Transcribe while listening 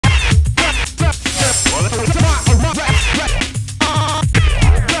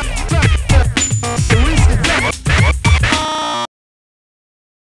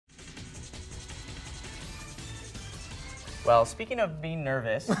Well, speaking of being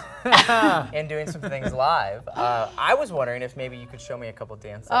nervous and doing some things live, I was wondering if maybe you could show me a couple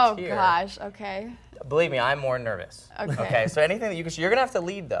dance steps here. Oh gosh, okay. Believe me, I'm more nervous. Okay. So anything that you can, you're gonna have to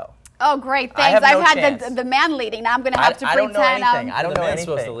lead though. Oh great, thanks. I've had the man leading. Now I'm gonna have to I don't pretend. know anything. I don't know anything.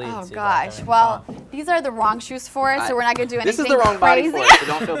 Supposed to lead, Oh gosh. Well, these are the wrong shoes for it, so we're not gonna do anything This is the wrong crazy. body for it, so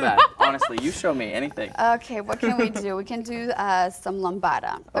don't feel bad. Honestly, you show me anything. Okay, what can we do? We can do some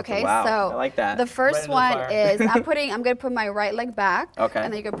lambada. Okay, wow. so I like that. the first Right one into the is I'm gonna put my right leg back. Okay.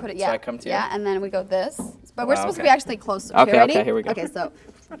 And then you're gonna put it. So Yeah. I come to you? Yeah, and then we go this. But we're Wow, supposed to okay. be actually closer. Okay, ready? okay, here we go. Okay, so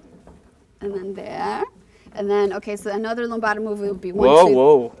and then there. And then, okay, so another lambada move would be 1, Whoa, 2.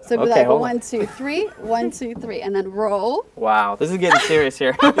 whoa. So it'd be Okay, like hold on. 1, 2, 3, 1, 2, 3, and then roll. Wow, this is getting serious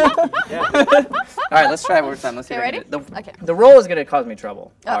here. All right, let's try it one more time. Let's see Okay, if I ready? can get it. Okay. The roll is gonna cause me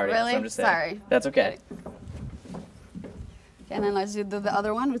trouble. Oh, already, really? So I'm just saying. Sorry. That's okay. Okay, and then let's do the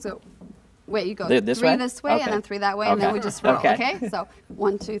other one. Let's go. Wait, you go This 3 way? this way, Okay. and then 3 that way, and then Okay. we just roll. Okay. Okay. So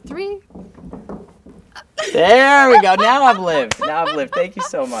 1, 2, 3. There we go. Now I've lived. Now I've lived. Thank you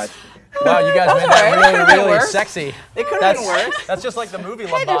so much. Wow, you guys made that really, really sexy. It could have been worse. That's just like the movie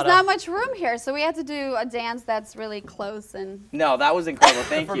Hey, there's Lambada. not much room here, so we had to do a dance that's really close and. No, that was incredible.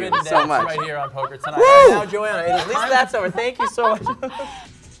 Thank you Forbidden so dance much. right here on Poker2Nite. Woo! Now, Joanna, it is At least that's over. Thank you so much.